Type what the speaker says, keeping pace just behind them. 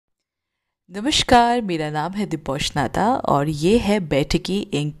नमस्कार, मेरा नाम है दिब्योशनाता और ये है बैठकी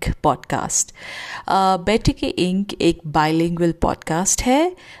इंक पॉडकास्ट। बैठकी इंक एक बाइलिंगुअल पॉडकास्ट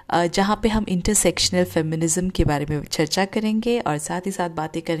है जहाँ पे हम इंटरसेक्शनल फेमिनिज्म के बारे में चर्चा करेंगे और साथ ही साथ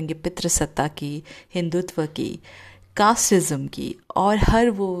बातें करेंगे पितृसत्ता की, हिंदुत्व की, कास्टिज्म की और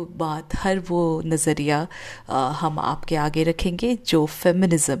हर वो नज़रिया हम आपके आगे रखेंगे जो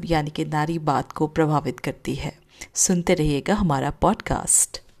फेमिनिज्म यानी कि नारी बात को प्रभावित करती है। सुनते रहिएगा हमारा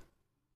पॉडकास्ट।